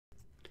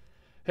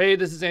Hey,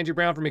 this is Andrew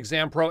Brown from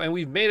ExamPro, and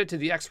we've made it to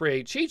the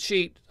X-Ray cheat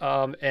sheet.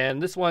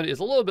 And this one is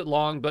a little bit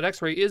long, but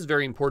X-Ray is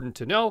very important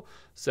to know.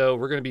 So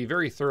we're going to be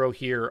very thorough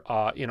here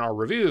in our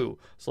review.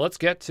 So let's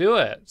get to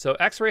it. So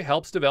X-Ray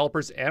helps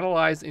developers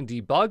analyze and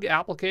debug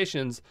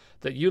applications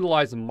that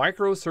utilize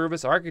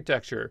microservice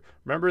architecture.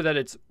 Remember that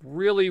it's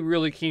really,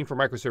 really keen for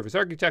microservice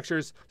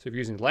architectures. So if you're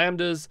using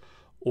Lambdas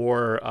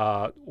or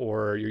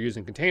you're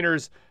using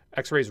containers,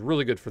 X-Ray is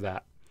really good for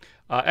that.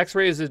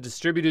 X-Ray is a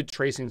distributed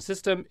tracing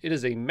system. It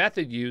is a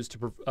method used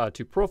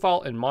to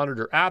profile and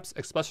monitor apps,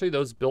 especially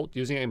those built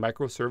using a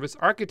microservice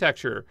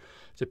architecture,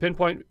 to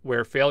pinpoint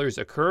where failures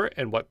occur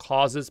and what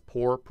causes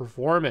poor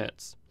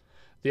performance.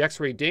 The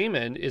X-Ray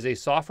Daemon is a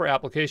software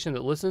application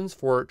that listens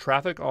for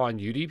traffic on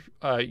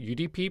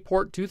UDP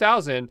port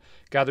 2000,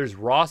 gathers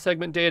raw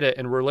segment data,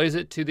 and relays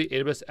it to the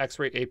AWS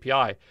X-Ray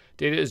API.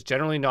 Data is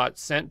generally not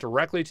sent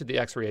directly to the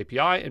X-Ray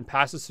API and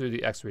passes through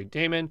the X-Ray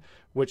Daemon,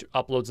 which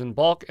uploads in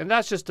bulk. And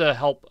that's just to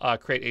help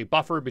create a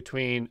buffer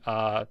between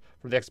from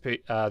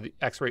the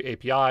X-Ray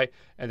API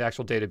and the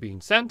actual data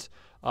being sent.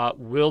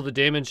 Will the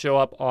Daemon show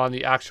up on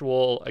the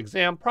actual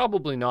exam?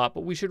 Probably not,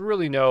 but we should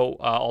really know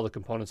all the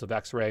components of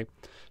X-Ray.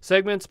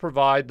 Segments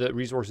provide the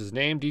resource's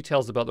name,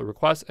 details about the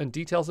request, and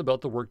details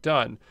about the work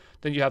done.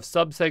 Then you have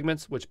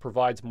subsegments, which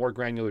provides more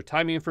granular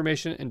timing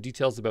information and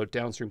details about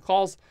downstream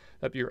calls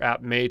that your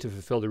app made to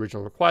fulfill the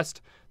original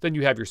request. Then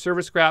you have your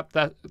service graph.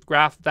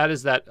 That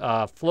is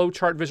that flow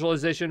chart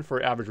visualization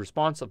for average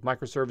response of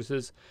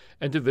microservices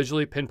and to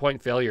visually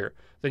pinpoint failure.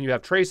 Then you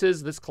have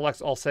traces. This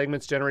collects all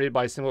segments generated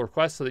by a single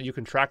request so that you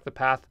can track the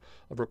path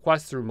of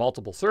requests through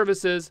multiple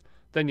services.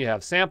 Then you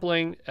have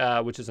sampling,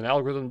 which is an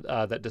algorithm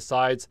that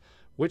decides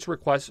which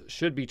requests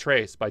should be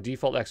traced. By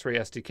default, X-Ray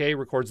SDK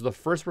records the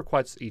first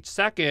request each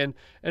second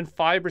and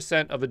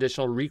 5% of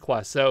additional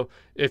requests. So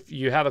if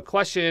you have a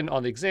question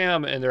on the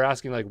exam and they're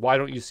asking like, why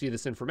don't you see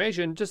this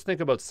information? Just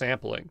think about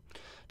sampling.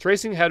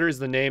 Tracing header is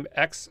the name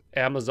X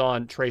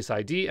Amazon trace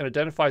ID and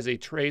identifies a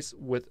trace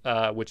with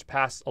which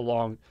passed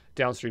along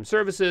downstream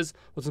services.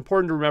 What's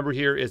important to remember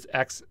here is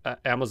X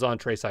Amazon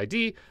trace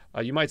ID.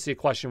 You might see a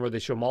question where they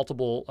show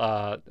multiple,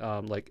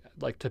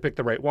 like to pick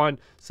the right one.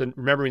 So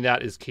remembering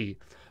that is key.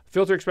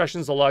 Filter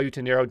expressions allow you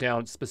to narrow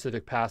down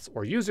specific paths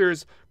or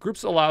users.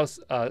 Groups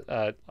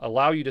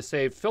allow you to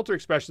save filter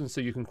expressions so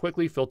you can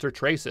quickly filter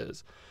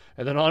traces.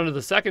 And then on to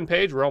the second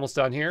page, we're almost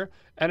done here.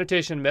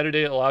 Annotation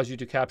metadata allows you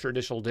to capture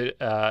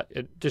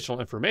additional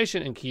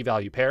information in key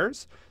value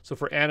pairs. So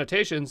for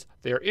annotations,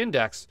 they are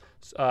indexed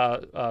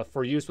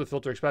for use with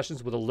filter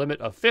expressions with a limit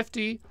of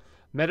 50.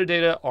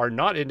 Metadata are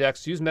not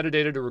indexed. Use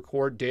metadata to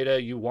record data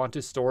you want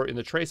to store in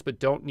the trace, but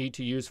don't need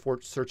to use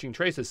for searching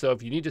traces. So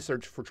if you need to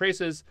search for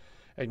traces,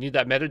 and need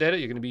that metadata,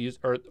 you're going to be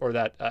or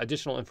that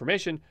additional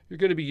information, you're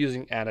going to be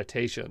using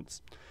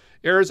annotations.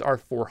 Errors are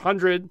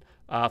 400,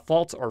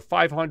 faults are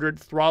 500,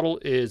 throttle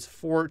is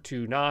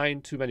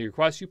 429, too many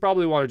requests. You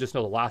probably want to just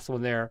know the last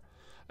one there.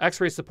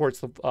 X-Ray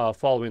supports the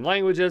following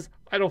languages.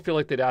 I don't feel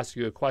like they'd ask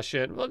you a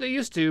question. Well, they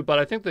used to, but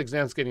I think the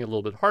exam's getting a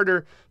little bit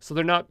harder. So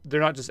they're not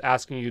just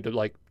asking you to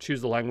like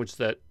choose the language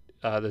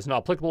that's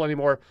not applicable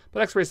anymore,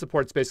 but X-Ray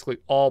supports basically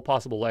all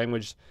possible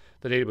language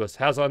that AWS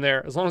has on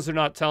there. As long as they're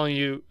not telling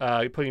you,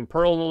 putting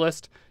Perl in the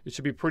list, it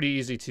should be pretty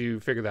easy to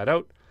figure that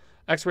out.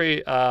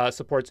 X-Ray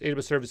supports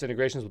AWS service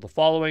integrations with the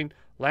following: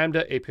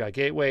 Lambda, API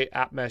Gateway,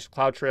 AppMesh,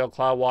 CloudTrail,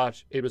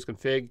 CloudWatch, AWS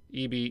Config,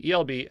 EB,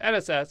 ELB,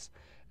 NSS,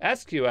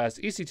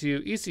 SQS,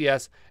 EC2,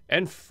 ECS,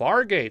 and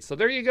Fargate. So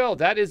there you go.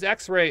 That is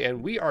X-Ray,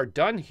 and we are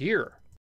done here.